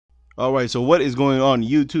Alright, so what is going on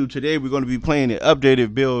YouTube? Today we're going to be playing an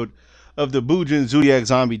updated build of the BUJIN ZOODIAC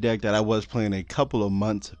zombie deck that I was playing a couple of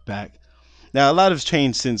months back. Now a lot has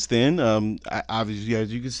changed since then. Obviously,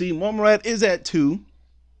 as you can see, Momorat is at 2.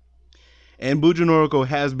 And BUJIN Oracle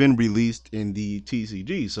has been released in the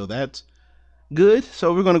TCG, so that's good.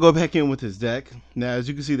 So we're going to go back in with his deck. Now as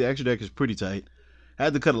you can see, the extra deck is pretty tight. I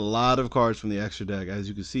had to cut a lot of cards from the extra deck. As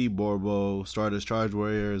you can see, Borbo, Stardust Charge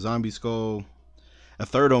Warrior, Zombie Skull, a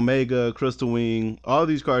third Omega, Crystal Wing. All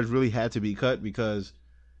these cards really had to be cut because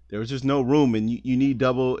there was just no room, and you need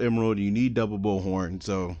double Emerald, you need double Bullhorn.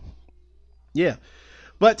 So yeah,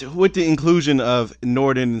 but with the inclusion of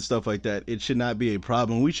Norden and stuff like that, it should not be a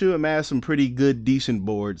problem. We should amass some pretty good, decent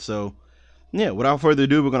boards. So yeah, without further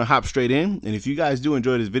ado, we're going to hop straight in. And if you guys do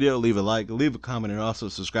enjoy this video, leave a like, leave a comment, and also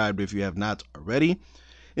subscribe if you have not already.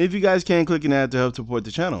 And if you guys can, click an ad to help support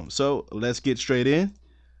the channel. So let's get straight in.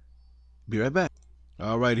 Be right back.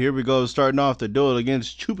 All right, here we go. Starting off the duel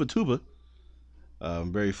against Chupa Tuba.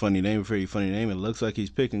 Very funny name, very funny name. It looks like he's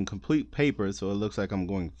picking complete paper, so it looks like I'm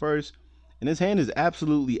going first. And his hand is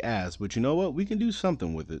absolutely ass, but you know what? We can do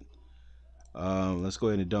something with it. Let's go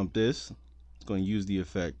ahead and dump this. It's going to use the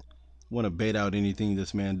effect. Want to bait out anything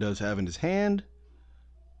this man does have in his hand.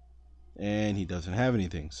 And he doesn't have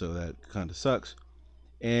anything, so that kind of sucks.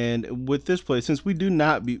 And with this play, since we do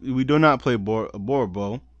not play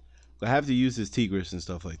Borbo, I have to use this Tigris and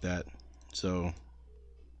stuff like that. So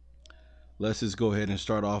let's just go ahead and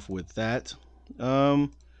start off with that. A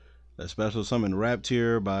special summon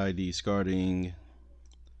Raptor by discarding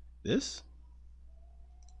this.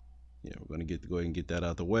 Yeah, we're gonna go ahead and get that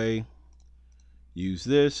out the way. Use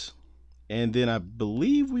this, and then I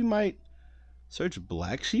believe we might search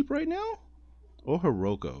Black Sheep right now, or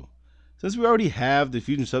Hiroko. Since we already have the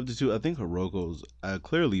fusion substitute, I think Hiroko's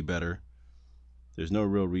clearly better. There's no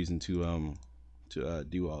real reason to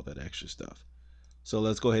do all that extra stuff. So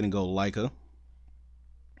let's go ahead and go Leica.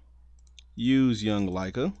 Use young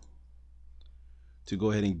Leica to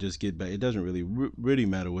go ahead and just get back. It doesn't really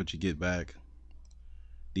matter what you get back.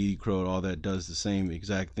 DD Crow, all that does the same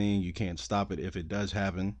exact thing. You can't stop it if it does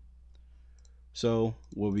happen. So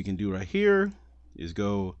what we can do right here is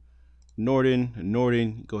go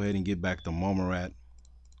Norden, go ahead and get back the Momorat.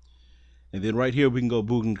 And then right here we can go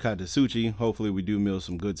Bujin Katasuchi. Hopefully we do mill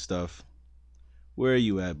some good stuff. Where are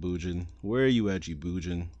you at, Bujin? Where are you at, you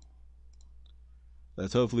Bujin?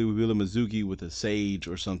 Let's hopefully we build a Mizuki with a Sage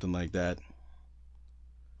or something like that.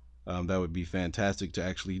 That would be fantastic to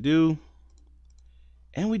actually do.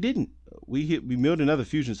 And we didn't. We milled another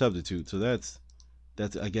fusion substitute, so that's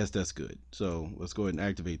I guess that's good. So let's go ahead and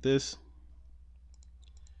activate this.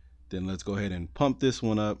 Then let's go ahead and pump this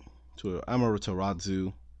one up to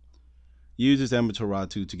Amaterasu. Use this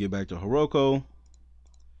Amaterasu to get back to Hiroko.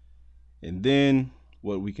 And then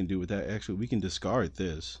what we can do with that, actually we can discard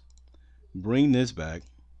this. Bring this back.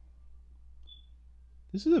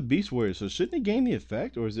 This is a Beast Warrior, so shouldn't it gain the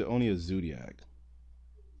effect, or is it only a ZOODIAC?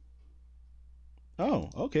 Oh,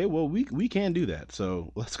 okay, well we can do that.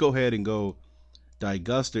 So let's go ahead and go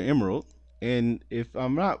Diguster Emerald. And if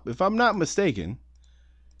I'm not mistaken,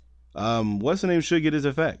 what's the name should get his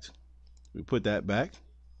effect. We put that back.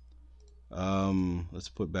 Let's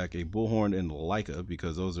put back a Bullhorn and Leica,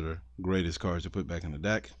 because those are the greatest cards to put back in the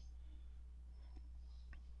deck.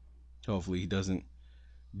 Hopefully he doesn't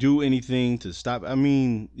do anything to stop. I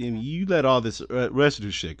mean, you let all this residue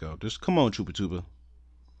shit go. Just come on, Chupa Tuba.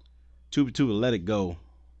 Chupa Tuba, let it go.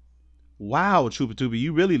 Wow, Chupa Tuba,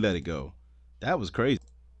 you really let it go. That was crazy.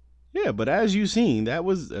 Yeah, but as you've seen, that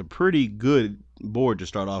was a pretty good board to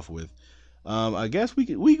start off with. I guess we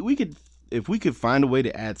could if we could find a way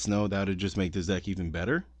to add snow, that would just make this deck even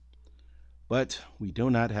better. But we do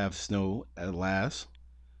not have snow at last,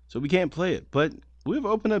 so we can't play it. But we've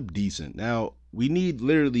opened up decent. Now we need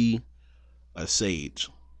literally a Sage,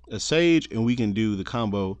 and we can do the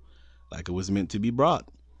combo like it was meant to be brought.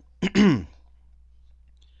 A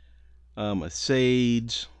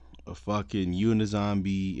Sage, a fucking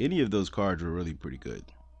Unizombie. Any of those cards were really pretty good.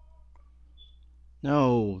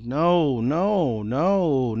 No,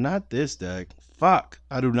 not this deck. Fuck,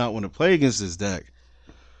 I do not want to play against this deck.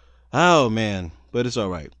 Oh man, but it's all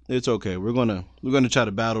right. It's okay. We're gonna try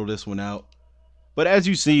to battle this one out. But as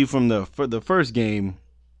you see from the first game,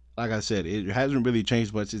 like I said, it hasn't really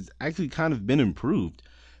changed much. It's actually kind of been improved,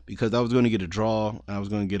 because I was going to get a draw, and I was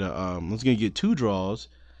going to get I was going to get 2 draws.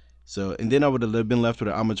 So, and then I would have been left with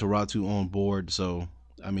an Amaterasu on board. So,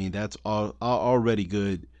 I mean, that's already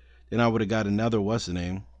good. Then I would have got another what's the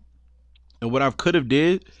name. And what I could have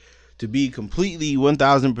did, to be completely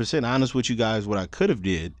 1000% honest with you guys, what I could have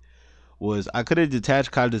did was I could have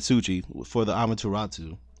detached Katasuchi for the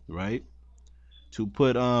Amaterasu, right? To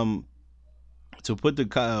put the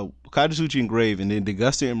Kajisuchi Engrave and then the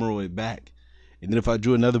Gusty Emerald back. And then if I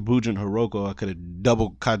drew another Bujin Hiroko, I could have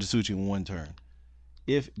double Kajisuchi in one turn.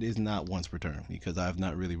 If it is not once per turn, because I have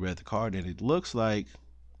not really read the card, and it looks like,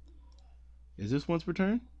 is this once per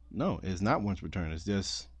turn? No, it's not once per turn. It's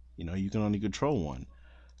just, you can only control one.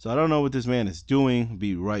 So I don't know what this man is doing.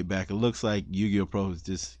 Be right back. It looks like Yu-Gi-Oh! Pro is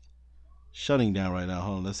just shutting down right now.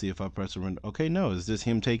 Hold on, let's see if I press surrender. Okay, no, it's just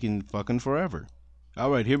him taking fucking forever.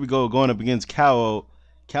 Alright, here we go, going up against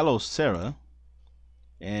Sarah.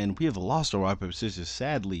 And we have lost our rock, paper, scissors.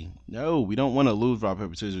 Sadly, no, we don't want to lose rock,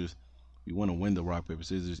 paper, scissors. We want to win the rock, paper,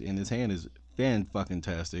 scissors. And this hand is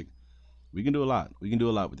fan-fucking-tastic. We can do a lot. We can do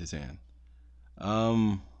a lot with this hand. It's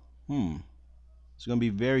going to be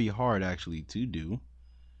very hard, actually, to do.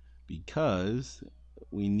 Because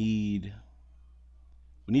we need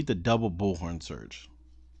the double bullhorn surge.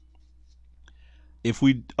 If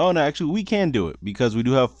we, oh no, actually we can do it because we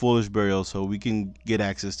do have Foolish Burial, so we can get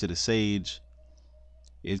access to the Sage.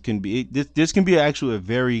 It can be, this can be actually a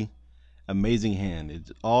very amazing hand.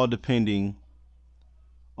 It's all depending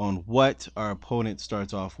on what our opponent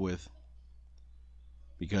starts off with,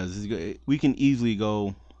 because we can easily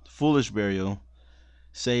go Foolish Burial,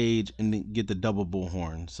 Sage, and then get the double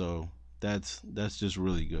bullhorn. So that's just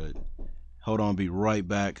really good. Hold on, be right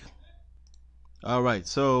back. Alright,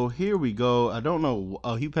 so here we go. I don't know.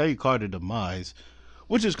 Oh, he paid card of Demise,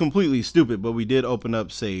 which is completely stupid, but we did open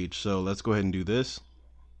up Sage. So let's go ahead and do this.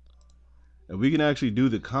 And we can actually do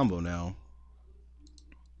the combo now.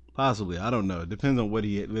 Possibly. I don't know. It depends on what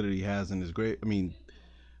he literally has in his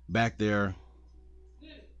back there.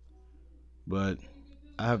 But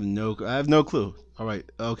I have no clue. Alright,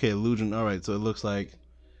 okay, illusion. Alright, so it looks like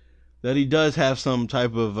that he does have some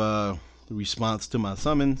type of response to my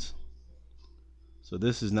summons. So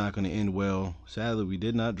this is not going to end well. Sadly, we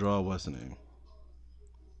did not draw what's the name.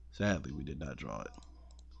 Sadly, we did not draw it.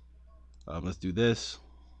 Let's do this.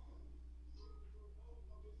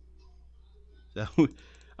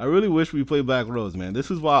 I really wish we played Black Rose, man. This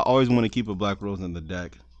is why I always want to keep a Black Rose in the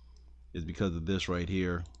deck. Is because of this right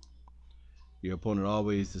here. Your opponent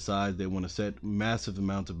always decides they want to set massive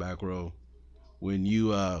amounts of back row when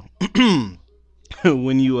you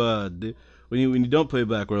when you don't play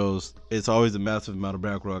back rows. It's always a massive amount of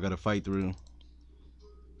back row I gotta fight through.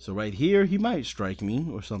 So right here, he might strike me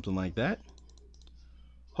or something like that.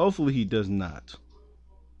 Hopefully he does not.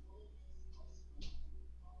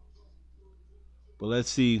 But let's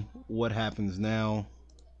see what happens now.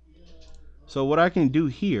 So what I can do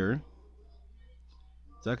here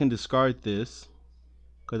is I can discard this,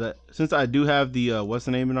 because since I do have the what's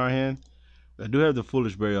the name in our hand, I do have the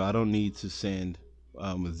Foolish Burial. I don't need to send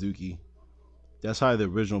Mizuki. That's how the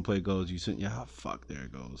original play goes. You send, yeah, fuck, there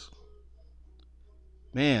it goes.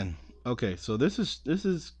 Man, okay, so this is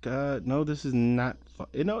no, this is not fine.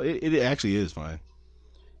 It actually is fine.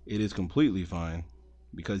 It is completely fine,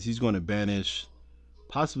 because he's going to banish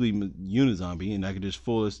possibly Unizombie, and I can just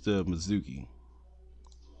Foolish to Mizuki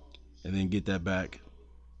and then get that back.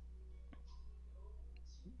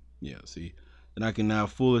 Yeah, see, then I can now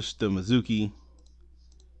Foolish the Mizuki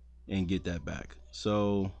and get that back.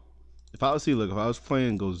 So if I was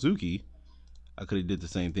playing Gozuki, I could have did the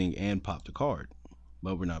same thing and popped a card,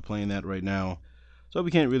 but we're not playing that right now, so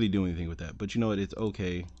we can't really do anything with that. But you know what, it's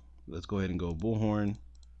okay. Let's go ahead and go Bullhorn,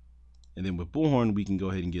 and then with Bullhorn we can go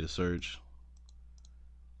ahead and get a search.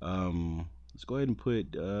 Let's go ahead and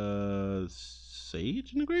put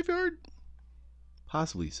Sage in the graveyard,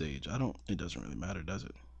 possibly Sage. It doesn't really matter, does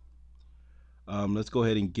it? Let's go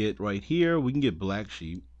ahead and get right here. We can get Black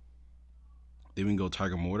Sheep. Then we can go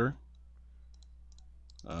Tiger Mortar.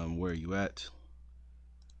 Where are you at?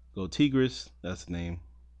 Go Tigris. That's the name.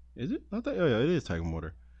 Is it? I thought, oh yeah, it is Tiger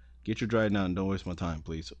Mortar. Get your Dryad now and don't waste my time,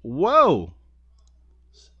 please. Whoa!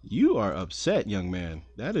 You are upset, young man.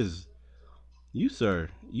 That is, you sir.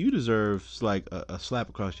 You deserve like a slap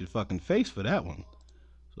across your fucking face for that one.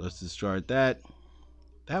 So let's discard that.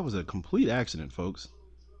 That was a complete accident, folks.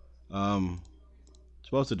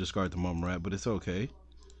 Supposed to discard the Mum Rat, but it's okay.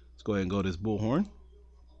 Let's go ahead and go this Bullhorn.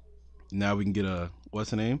 Now we can get a,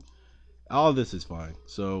 what's the name? All of this is fine.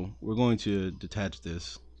 So we're going to detach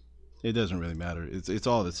this. It doesn't really matter. It's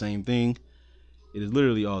all the same thing. It is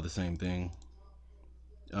literally all the same thing.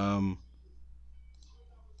 Oh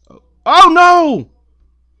no!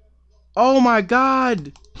 Oh my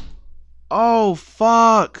god! Oh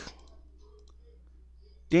fuck!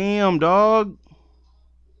 Damn, dog.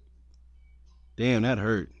 Damn, that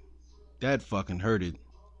hurt. That fucking hurted.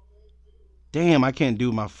 Damn, I can't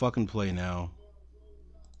do my fucking play now.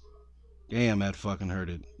 Damn, that fucking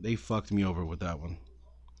hurted. They fucked me over with that one.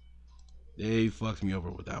 They fucked me over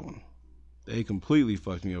with that one. They completely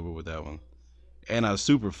fucked me over with that one. And I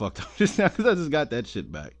super fucked up just now because I just got that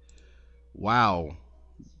shit back. Wow.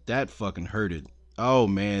 That fucking hurted. Oh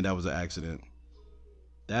man, that was an accident.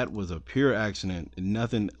 That was a pure accident and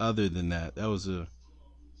nothing other than that. That was a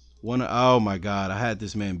one. Oh my god, I had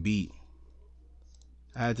this man beat.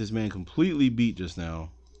 I had this man completely beat just now.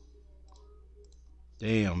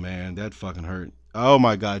 Damn, man, that fucking hurt. Oh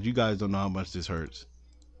my god, you guys don't know how much this hurts.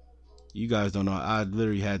 You guys don't know. I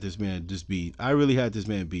literally had this man just beat. I really had this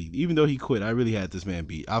man beat. Even though he quit, I really had this man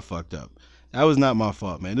beat. I fucked up. That was not my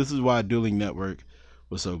fault, man. This is why Dueling Network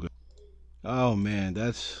was so good. Oh man,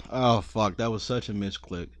 that's oh fuck. That was such a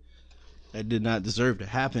misclick. That did not deserve to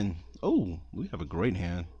happen. Oh, we have a great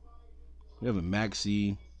hand. We have a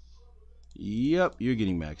maxi. Yep, you're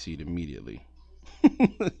getting maxied immediately.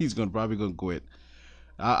 He's probably gonna quit.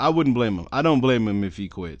 I wouldn't blame him. I don't blame him if he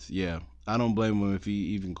quits. Yeah, I don't blame him if he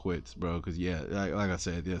even quits, bro. Cause yeah, like I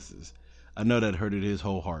said, I know that hurted his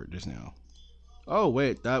whole heart just now. Oh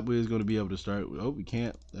wait, that we was gonna be able to start. Oh, we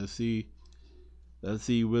can't. Let's see. Let's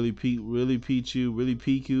see. Really Pichu, really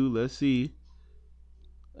Piku. Let's see.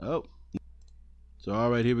 Oh. So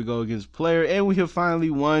all right, here we go against player, and we have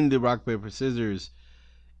finally won the rock paper scissors,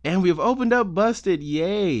 and we have opened up busted.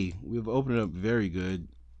 Yay! We have opened up very good.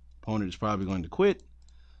 Opponent is probably going to quit,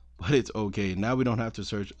 but it's okay. Now we don't have to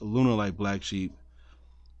search Lunalight Black Sheep.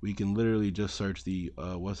 We can literally just search the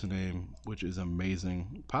what's the name, which is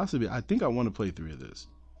amazing. Possibly, I think I want to play 3 of this,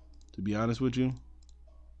 to be honest with you,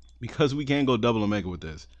 because we can go double Omega with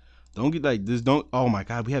this. Don't get like this. Don't. Oh my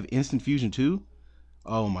God, we have instant fusion too.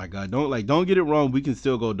 Oh my god, don't get it wrong. We can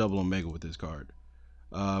still go double Omega with this card.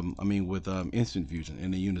 I mean with instant fusion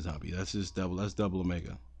and the Unizombie. That's just double. That's double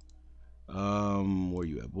Omega. Where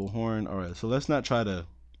you at, Bullhorn? All right, so let's not try to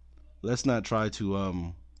what's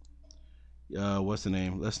the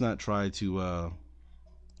name? Let's not try to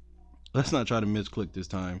misclick this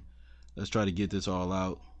time. Let's try to get this all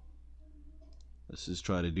out. Let's just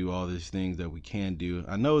try to do all these things that we can do.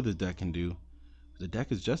 I know the deck can do. The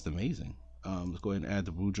deck is just amazing. Let's go ahead and add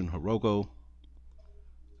the BUJIN Hiroko.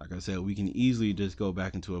 Like I said, we can easily just go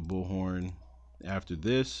back into a Bullhorn after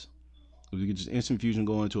this. We can just instant fusion,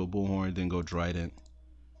 go into a Bullhorn, then go Trident.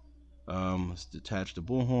 Let's detach the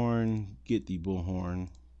Bullhorn, get the Bullhorn.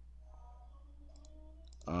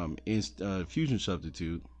 Fusion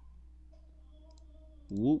substitute.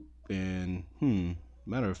 Whoop, and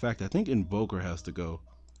matter of fact, I think Invoker has to go.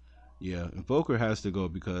 Yeah, Invoker has to go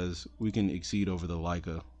because we can exceed over the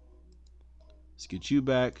Leica. Let's get you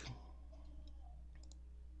back.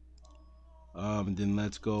 And then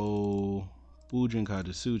let's go Bujin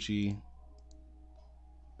Kajisuchi.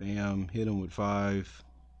 Bam, hit him with 5.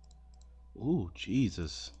 Ooh,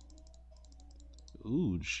 Jesus.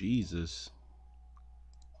 Ooh, Jesus.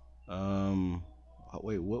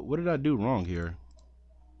 Wait, what did I do wrong here?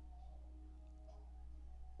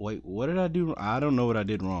 Wait, what did I do? I don't know what I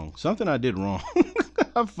did wrong. Something I did wrong.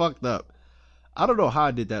 I fucked up. I don't know how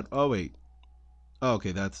I did that. Oh, wait. Oh,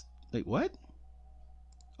 okay, wait, what?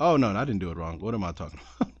 Oh, no, I didn't do it wrong. What am I talking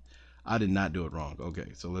about? I did not do it wrong.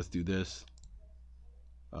 Okay, so let's do this.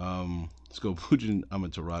 Let's go Bujin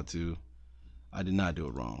Amaterasu. I did not do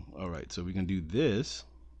it wrong. All right, so we can do this.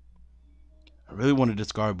 I really want to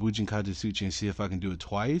discard Bujin Kajisuchi and see if I can do it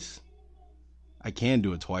twice. I can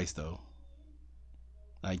do it twice, though.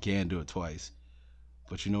 I can do it twice.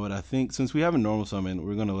 But you know what? I think since we have a normal summon,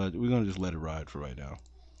 we're gonna just let it ride for right now.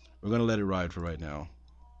 We're gonna let it ride for right now.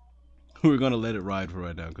 We're gonna let it ride for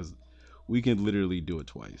right now because we can literally do it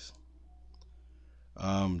twice.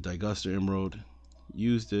 Diguster Emerald.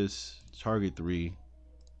 Use this. Target 3.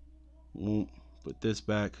 Put this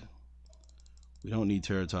back. We don't need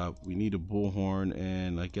Terratop. We need a Bullhorn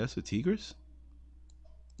and I guess a Tigris.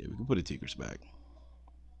 Yeah, we can put a Tigris back.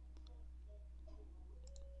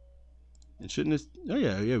 And shouldn't this? Oh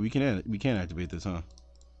yeah, we can activate this, huh?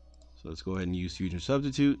 So let's go ahead and use Fusion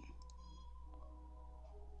Substitute.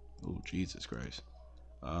 Oh Jesus Christ.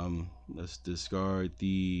 Let's discard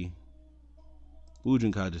the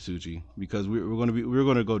Bujin Kajisuchi because we're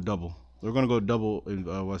gonna go double. We're gonna go double.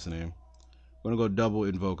 What's the name? We're gonna go double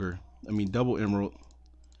Invoker. I mean double Emerald.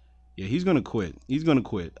 Yeah, he's gonna quit. He's gonna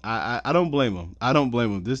quit. I don't blame him. I don't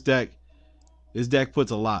blame him. This deck puts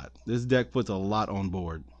a lot. This deck puts a lot on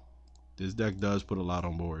board. This deck does put a lot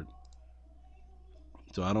on board.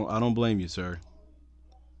 So I don't blame you, sir.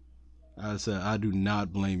 I said I do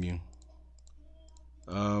not blame you.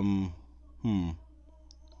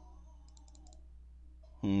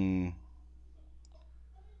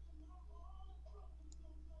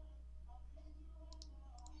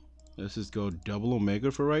 Let's just go double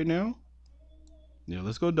Omega for right now. Yeah,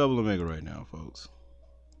 let's go double Omega right now, folks.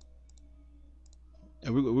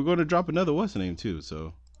 And we're going to drop another what's the name too.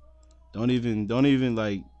 So don't even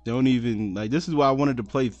like this is why I wanted to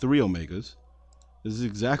play 3 Omegas. This is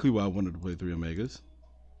exactly why I wanted to play 3 Omegas.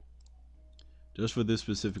 Just for this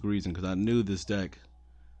specific reason, because I knew this deck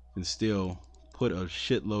can still put a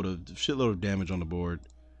shitload of damage on the board.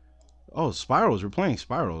 Oh, spirals. We're playing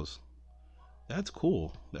spirals. That's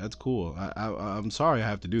cool. That's cool. I'm sorry I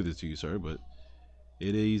have to do this to you, sir, but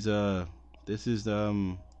it is this is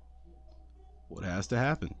what has to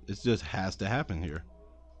happen. It just has to happen here.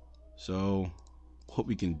 So what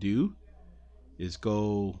we can do is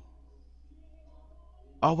go.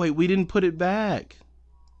 Oh wait, we didn't put it back.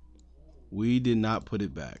 We did not put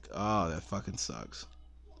it back. Oh, that fucking sucks.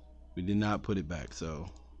 We did not put it back. So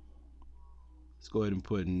let's go ahead and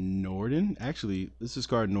put Norden. Actually, let's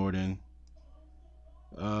discard Norden.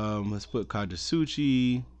 Let's put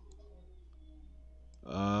Kajisuchi,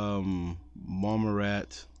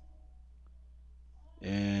 Momarat,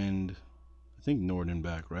 and I think Norden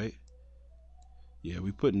back, right? Yeah,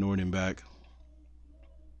 we put Norden back.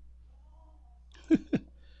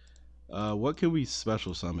 What can we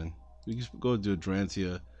special summon? We can go to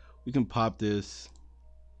Adrantia. We can pop this.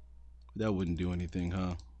 That wouldn't do anything,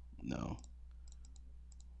 huh? No.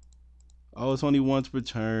 Oh, it's only once per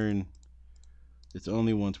turn. It's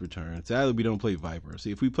only once per turn. Sadly, we don't play Viper.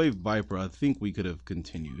 See, if we play Viper, I think we could have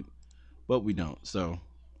continued, but we don't. So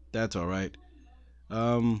that's all right.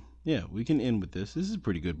 Yeah, we can end with this. This is a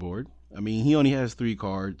pretty good board. I mean, he only has 3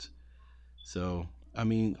 cards, so I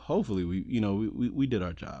mean, hopefully we did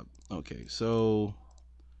our job. Okay, so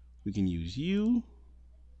we can use you,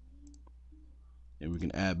 and we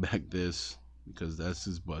can add back this because that's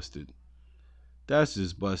just busted. That's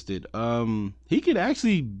just busted. He can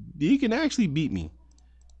actually beat me.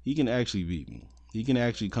 He can actually beat me. He can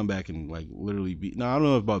actually come back and like literally beat. No, I don't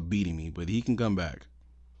know about beating me, but he can come back.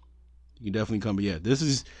 He can definitely come. But yeah, this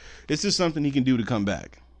is something he can do to come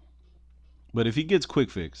back. But if he gets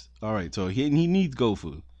quick fix, all right. So he needs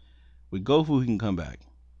Gofu. With Gofu, he can come back.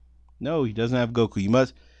 No, he doesn't have Goku. He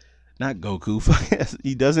must not Goku.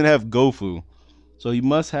 He doesn't have Gofu, so he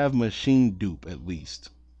must have Machine Dupe at least.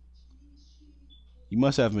 He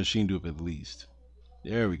must have Machine Dupe at least.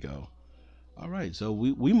 There we go. All right, so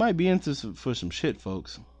we might be into for some shit,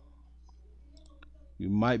 folks. We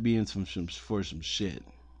might be in for some shit.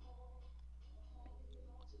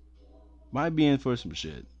 Might be in for some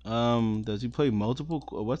shit. Does he play multiple?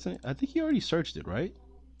 What's it? I think he already searched it, right?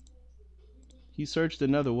 He searched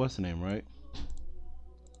another what's the name, right?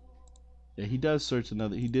 Yeah, he does search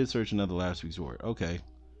another. He did search another last resort. Okay.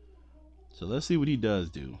 So let's see what he does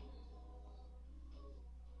do.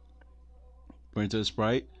 Bring to a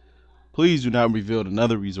sprite. Please do not reveal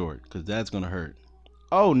another resort, because that's gonna hurt.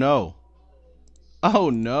 Oh no. Oh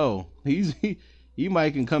no. He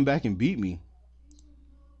might can come back and beat me.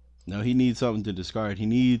 No, he needs something to discard. He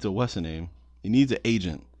needs a what's the name? He needs an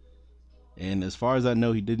agent. And as far as I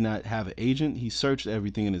know, he did not have an agent. He searched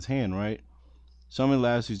everything in his hand, right? Summon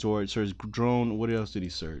last resort, search drone. What else did he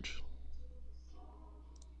search?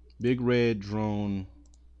 Big red drone,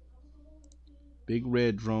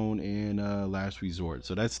 and last resort.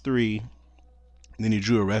 So that's 3. And then he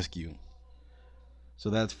drew a rescue. So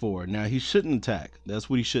that's 4. Now he shouldn't attack. That's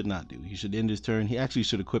what he should not do. He should end his turn. He actually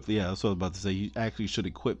should equip. Yeah, that's what I was about to say. He actually should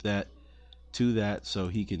equip that to that, so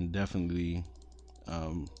he can definitely,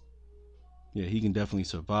 yeah, he can definitely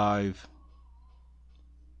survive.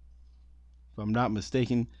 If I'm not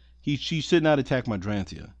mistaken, she should not attack my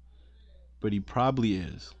Drantia, but he probably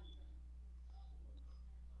is.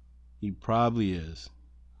 He probably is.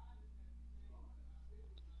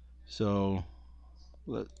 So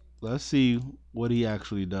let's see what he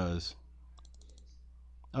actually does.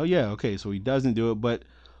 Oh yeah, okay, so he doesn't do it, but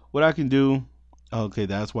what I can do, okay,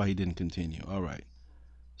 that's why he didn't continue. All right.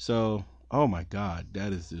 So, oh my god,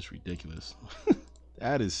 that is just ridiculous.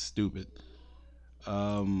 That is stupid.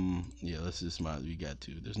 Yeah, let's just mind we got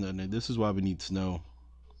to. There's nothing. This is why we need snow.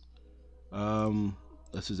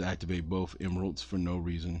 Let's just activate both emeralds for no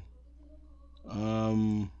reason.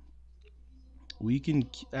 We can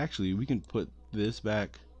put this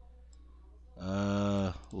back,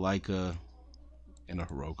 like a and a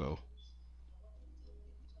Hiroko.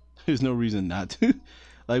 There's no reason not to.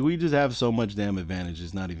 Like, we just have so much damn advantage,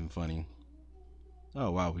 it's not even funny.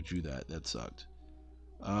 Oh wow, we drew that. That sucked.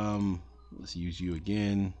 Let's use you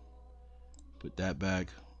again. Put that back.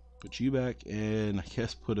 Put you back, and I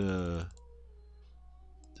guess put a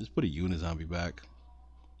Unizombie back.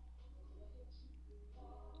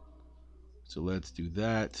 So let's do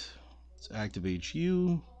that. Let's activate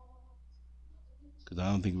you, because I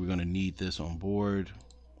don't think we're gonna need this on board.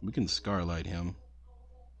 We can Scarlight him.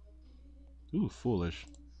 Ooh, foolish.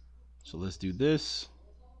 So let's do this.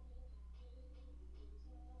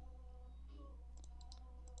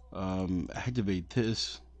 Activate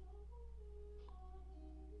this.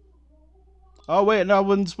 Oh wait, no, I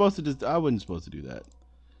wasn't supposed to do that.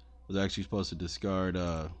 I was actually supposed to discard.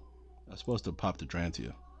 I was supposed to pop the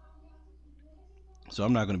Drantia. So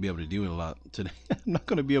I'm not gonna be able to do it a lot today. I'm not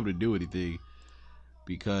gonna be able to do anything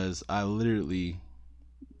because I literally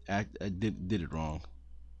I did it wrong.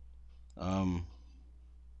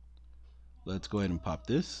 Let's go ahead and pop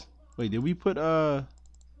this. Wait, did we put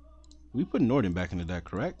Norden back into that,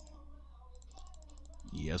 correct?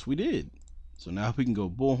 Yes, we did. So now we can go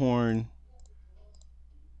Bullhorn.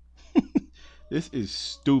 This is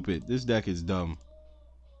stupid. This deck is dumb.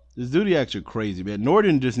 The Zoodiacs are crazy, man.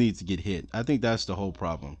 Norden just needs to get hit. I think that's the whole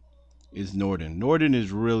problem. Is Norden. Norden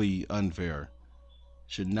is really unfair.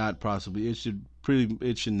 Should not possibly. It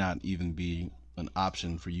should not even be an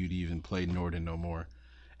option for you to even play Norden no more.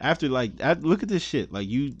 After look at this shit. Like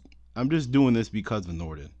I'm just doing this because of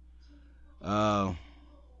Norden. Yeah.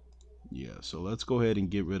 So let's go ahead and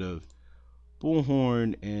get rid of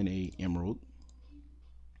Bullhorn and a Emerald.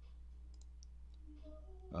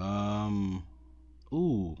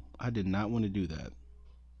 Ooh, I did not want to do that.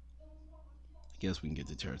 I guess we can get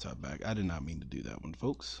the Terratop back. I did not mean to do that one,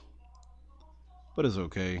 folks. But it's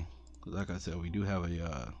okay. Like I said, we do have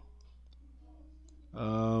a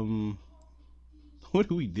what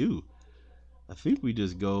do we do? I think we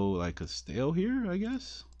just go like a stale here, I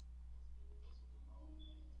guess.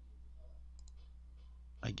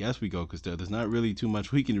 I guess we go Castell. There's not really too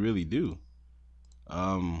much we can really do.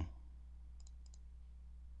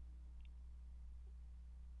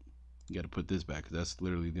 You got to put this back because that's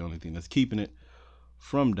literally the only thing that's keeping it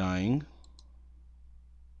from dying.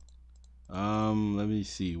 Let me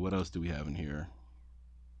see. What else do we have in here?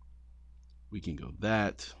 We can go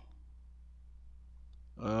that.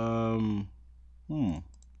 What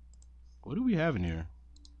do we have in here?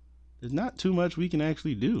 There's not too much we can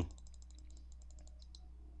actually do.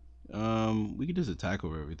 We can just attack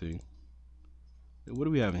over everything. What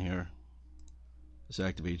do we have in here? Let's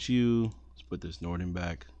activate you. Let's put this Norden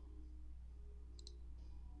back.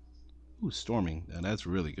 Ooh, Storming. Now that's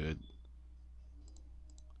really good.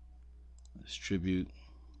 Let's tribute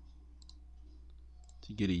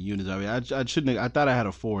to get a unit. I mean, I shouldn't. I thought I had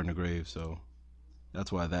a 4 in the grave, so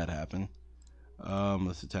that's why that happened.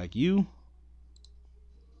 Let's attack you.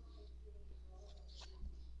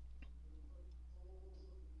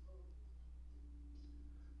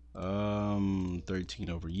 Um,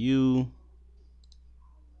 13 over you.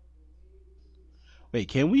 Wait,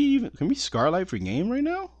 can we Scarlight for game right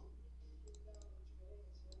now?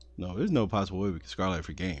 No, there's no possible way we can Scarlight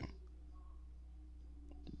for game.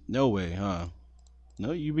 No way, huh?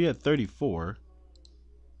 No, you be at 34.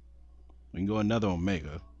 We can go another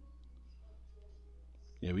Omega.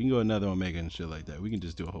 Yeah, we can go another Omega and shit like that. We can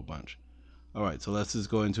just do a whole bunch. Alright, so let's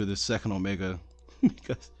just go into the second Omega.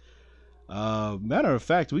 Because, matter of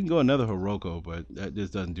fact, we can go another Hiroko, but that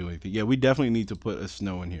just doesn't do anything. Yeah, we definitely need to put a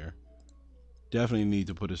Snow in here. Definitely need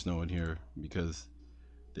to put a Snow in here because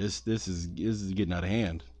this is getting out of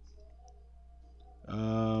hand.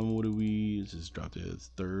 What do we let's just drop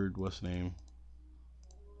this third? What's the name?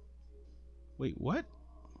 Wait, what?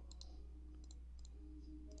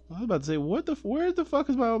 I was about to say, where the fuck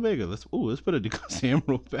is my Omega? Let's put a Decosta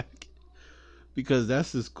Emerald back because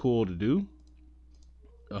that's just cool to do.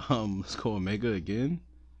 Let's go Omega again.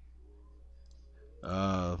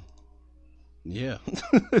 Yeah.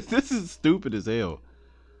 This is stupid as hell.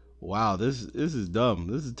 Wow, this is dumb.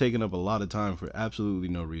 This is taking up a lot of time for absolutely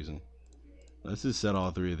no reason. Let's just set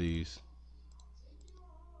all 3 of these.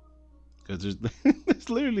 Because there's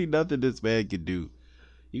literally nothing this man can do.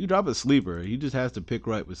 You can drop a sleeper. He just has to pick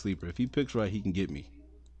right with sleeper. If he picks right, he can get me.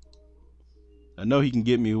 I know he can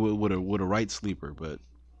get me with a right sleeper, but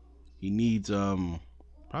he needs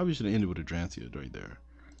probably should have ended with a Drantia right there.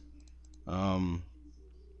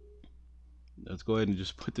 Let's go ahead and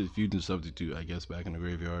just put the fusion substitute, I guess, back in the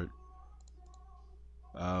graveyard.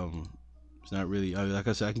 It's not really, like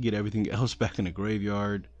I said, I can get everything else back in the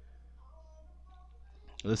graveyard.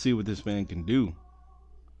 Let's see what this man can do.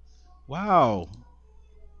 Wow.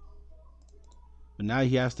 But now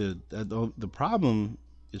he has to, the problem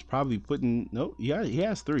is probably putting, no, yeah, he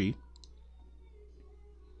has 3.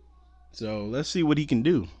 So let's see what he can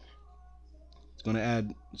do. It's going to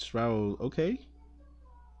add Shroud, okay.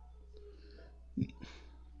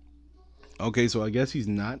 Okay, so I guess he's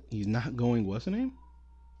not going, what's the name?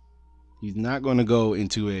 He's not going to go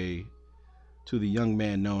into a to the young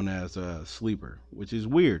man known as Sleeper, which is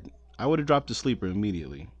weird. I would have dropped the Sleeper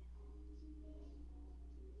immediately.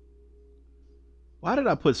 Why did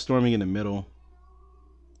I put Storming in the middle?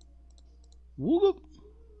 Whoop.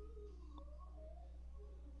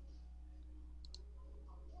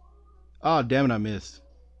 Oh, damn it, I missed.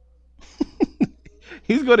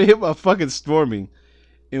 He's gonna hit my fucking Storming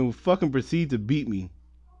and fucking proceed to beat me.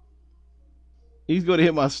 He's gonna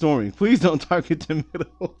hit my Storming. Please don't target the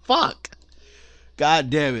middle. Fuck. God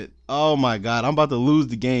damn it. Oh my god, I'm about to lose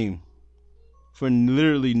the game. For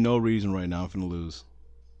literally no reason right now, I'm finna lose.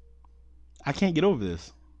 I can't get over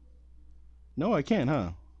this. No, I can't,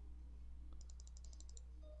 huh?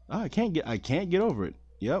 Oh, I can't get over it.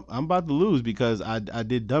 Yep, I'm about to lose because I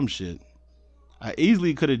did dumb shit. I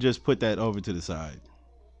easily could have just put that over to the side.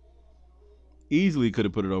 Easily could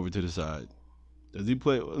have put it over to the side. Does he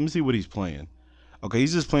play? Let me see what he's playing. Okay,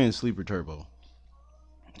 he's just playing Sleeper Turbo.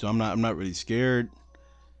 So I'm not really scared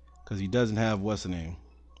because he doesn't have what's the name.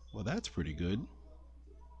 Well, that's pretty good.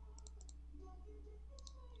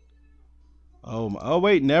 Oh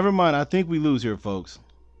wait, never mind. I think we lose here, folks.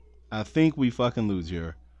 I think we fucking lose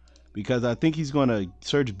here because I think he's gonna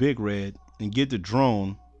search Big Red and get the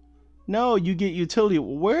drone. No, you get utility.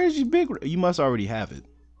 Where is your Big Red? You must already have it.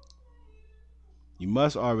 You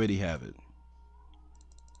must already have it.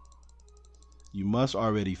 You must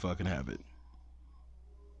already fucking have it.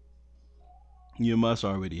 You must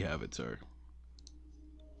already have it, sir.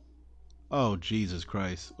 Oh, Jesus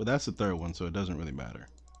Christ. Well, that's the third one, so it doesn't really matter.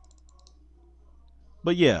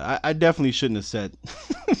 But yeah, I definitely shouldn't have set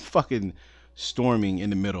fucking Storming in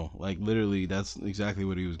the middle. Like, literally, that's exactly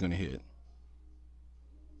what he was going to hit.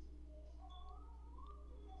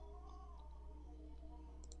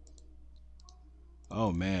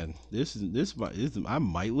 Oh, man. This I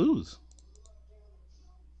might lose.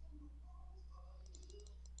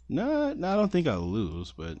 No, I don't think I'll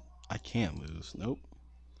lose, but I can't lose. Nope.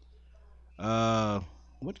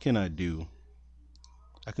 What can I do?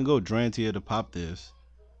 I can go Drantia to pop this.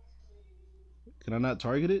 Can I not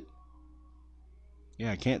target it?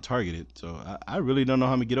 Yeah, I can't target it, so I really don't know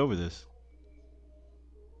how I'm gonna get over this.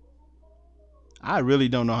 I really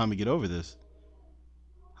don't know how I'm gonna get over this.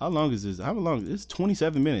 How long is this? How long? It's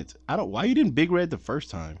 27 minutes. Why you didn't Big Red the first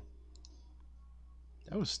time?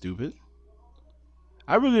 That was stupid.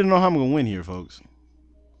 I really don't know how I'm gonna win here, folks.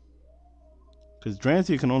 Because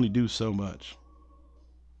Drantia can only do so much.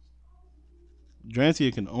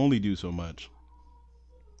 Drantia can only do so much.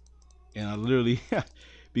 And I literally,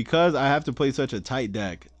 because I have to play such a tight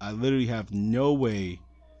deck, I literally have no way.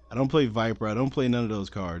 I don't play Viper. I don't play none of those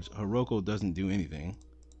cards. Hiroko doesn't do anything.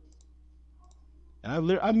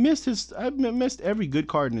 And I missed every good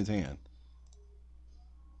card in his hand.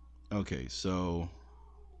 Okay, so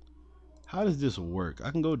how does this work? I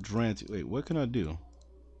can go Drantia. Wait, what can I do?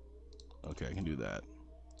 Okay, I can do that.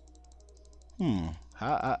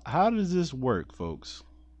 How does this work, folks?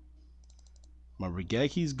 My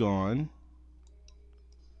Regeki's gone.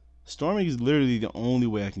 Storming is literally the only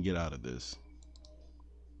way I can get out of this.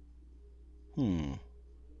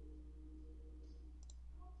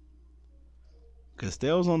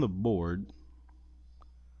 Castell's on the board.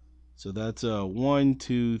 So that's 1,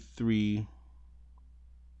 2, 3.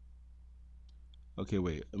 Okay,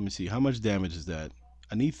 wait. Let me see. How much damage is that?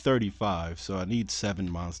 I need 35, so I need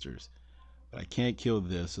 7 monsters. But I can't kill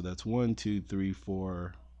this, so that's 1, 2, 3,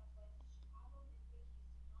 4.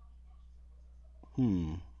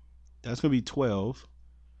 That's gonna be 12.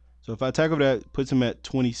 So if I attack over that, puts him at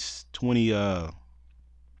 20,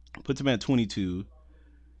 puts him at 22.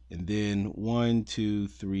 And then 1, 2,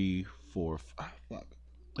 3, 4, 5. Fuck.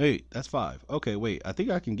 Hey, that's 5. Okay, wait. I think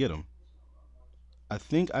I can get him. I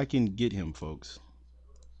think I can get him, folks.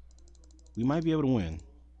 We might be able to win.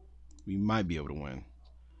 We might be able to win.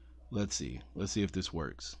 Let's see. Let's see if this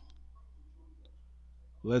works.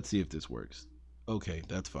 Let's see if this works. Okay,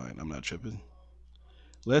 that's fine. I'm not tripping.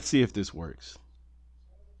 Let's see if this works.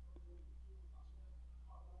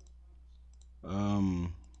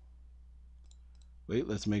 Wait,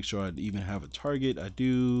 let's make sure I even have a target. I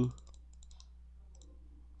do.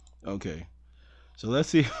 Okay. So let's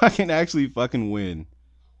see if I can actually fucking win.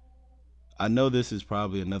 I know this is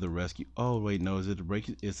probably another rescue. Oh, wait, no. Is it a break?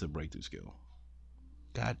 It's a breakthrough skill.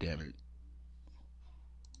 God damn it.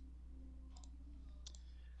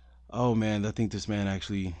 Oh, man. I think this man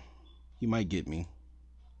actually, he might get me.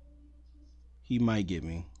 He might get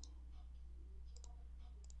me.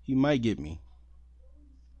 He might get me.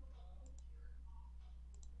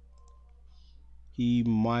 He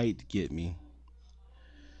might get me.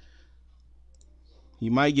 He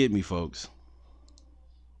might get me, folks.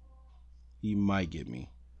 He might get me.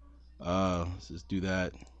 Let's just do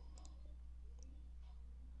that.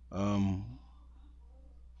 Let's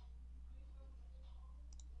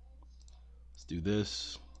do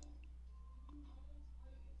this.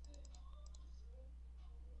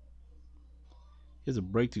 Here's a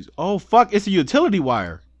breakthrough. Oh fuck, it's a utility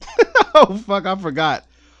wire. Oh fuck, I forgot.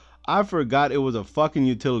 I forgot it was a fucking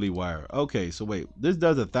utility wire. Okay, so wait, this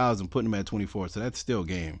does 1,000, putting him at 24, so that's still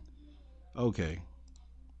game. Okay.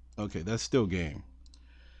 Okay, that's still game.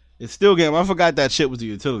 It's still game. I forgot that shit was a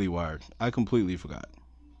utility wire. I completely forgot.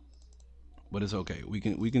 But it's okay. We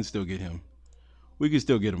can still get him. We can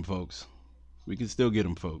still get him, folks. We can still get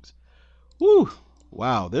him, folks. Woo!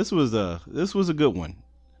 Wow, this was a good one.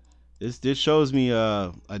 This shows me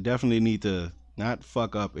I definitely need to not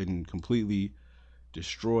fuck up and completely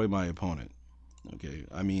destroy my opponent. Okay,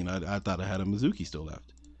 I mean I thought I had a Mizuki still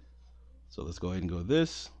left. So let's go ahead and go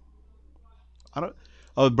this. I don't.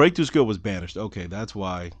 Oh, the breakthrough skill was banished. Okay, that's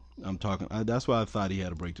why I'm talking. That's why I thought he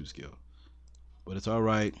had a breakthrough skill. But it's all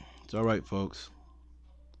right. It's all right, folks.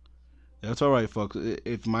 That's all right, folks.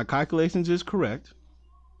 If my calculations is correct,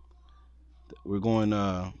 we're going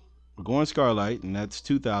Scarlight, and that's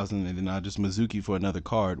 2,000, and then I just Mizuki for another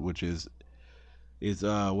card, which is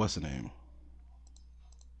what's the name?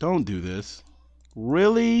 Don't do this.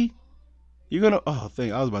 Really? You're gonna I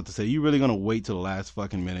was about to say, you really gonna wait till the last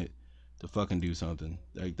fucking minute to fucking do something.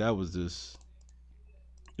 Like that was just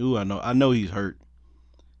ooh, I know he's hurt.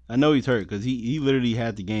 I know he's hurt because he literally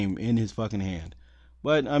had the game in his fucking hand.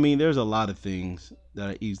 But I mean, there's a lot of things that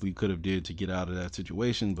I easily could have did to get out of that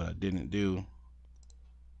situation, but I didn't do.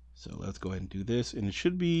 So let's go ahead and do this, and it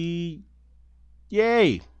should be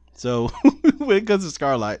yay. So because of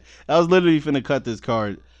Scarlight, I was literally finna cut this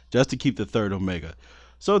card just to keep the third Omega.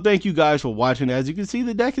 So thank you guys for watching. As you can see,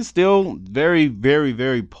 the deck is still very, very,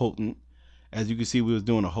 very potent. As you can see, we was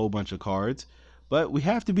doing a whole bunch of cards, but we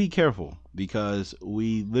have to be careful because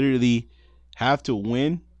we literally have to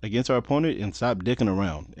win against our opponent and stop dicking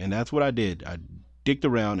around. And that's what I did. I dicked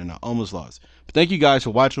around and I almost lost. But thank you guys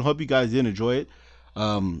for watching. Hope you guys did enjoy it.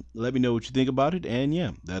 Let me know what you think about it. And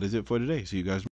yeah, that is it for today. See you guys.